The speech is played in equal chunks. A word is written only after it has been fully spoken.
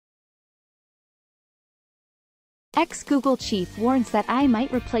Ex-Google chief warns that AI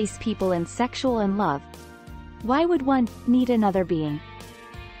might replace people in sexual and love. Why would one need another being?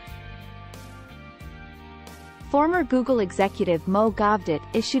 Former Google executive Mo Gawdat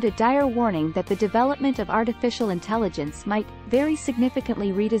issued a dire warning that the development of artificial intelligence might very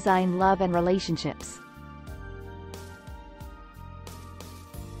significantly redesign love and relationships.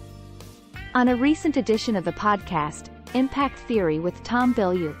 On a recent edition of the podcast, Impact Theory with Tom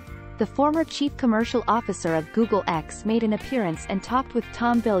Bilyeu, the former chief commercial officer of Google X made an appearance and talked with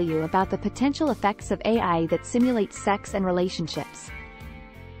Tom Bilyeu about the potential effects of AI that simulates sex and relationships.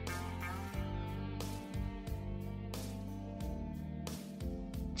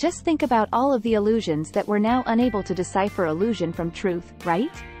 Just think about all of the illusions that we're now unable to decipher illusion from truth,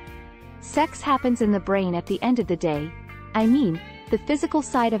 right? Sex happens in the brain at the end of the day. I mean, the physical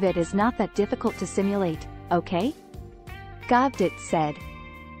side of it is not that difficult to simulate, okay? Gawdat said.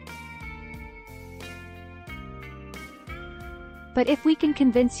 But if we can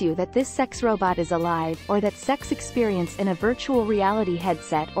convince you that this sex robot is alive or that sex experience in a virtual reality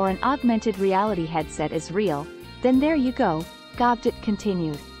headset or an augmented reality headset is real, then there you go, Gawdat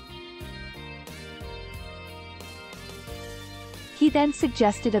continued. He then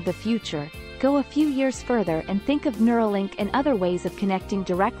suggested of the future, go a few years further and think of Neuralink and other ways of connecting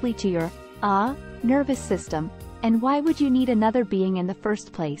directly to your nervous system, and why would you need another being in the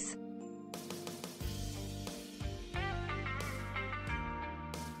first place?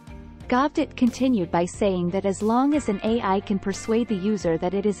 Gawdat continued by saying that as long as an AI can persuade the user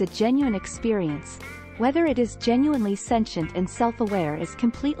that it is a genuine experience, whether it is genuinely sentient and self-aware is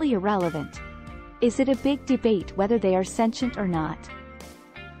completely irrelevant. Is it a big debate whether they are sentient or not?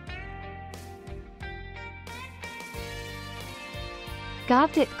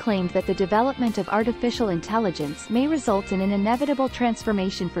 Gawdat claimed that the development of artificial intelligence may result in an inevitable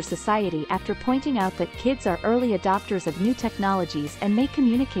transformation for society after pointing out that kids are early adopters of new technologies and may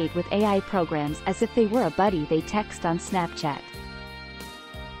communicate with AI programs as if they were a buddy they text on Snapchat.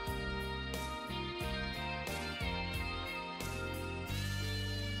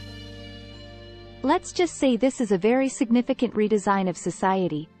 Let's just say this is a very significant redesign of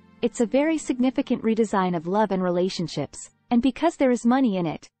society. It's a very significant redesign of love and relationships. And because there is money in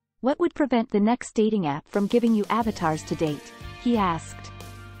it, what would prevent the next dating app from giving you avatars to date? He asked.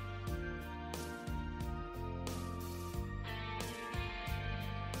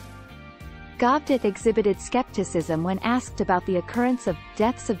 Gawdat exhibited skepticism when asked about the occurrence of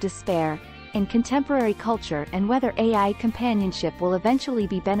deaths of despair in contemporary culture and whether AI companionship will eventually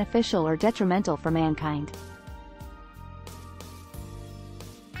be beneficial or detrimental for mankind.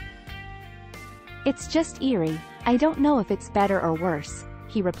 It's just eerie. I don't know if it's better or worse,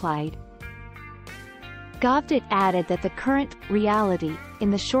 he replied. Gawdat added that the current reality,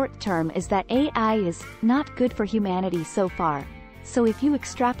 in the short term, is that AI is not good for humanity so far, so if you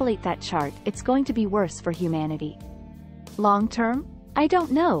extrapolate that chart, it's going to be worse for humanity. Long term? I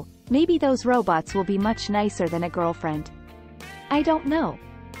don't know, maybe those robots will be much nicer than a girlfriend. I don't know.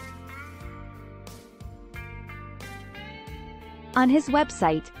 On his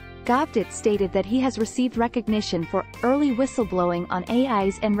website, Gawdat stated that he has received recognition for early whistleblowing on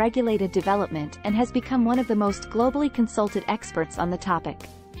AIs and regulated development and has become one of the most globally consulted experts on the topic.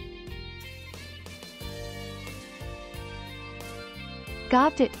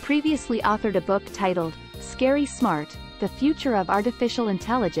 Gawdat previously authored a book titled, Scary Smart: The Future of Artificial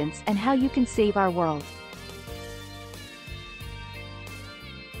Intelligence and How You Can Save Our World.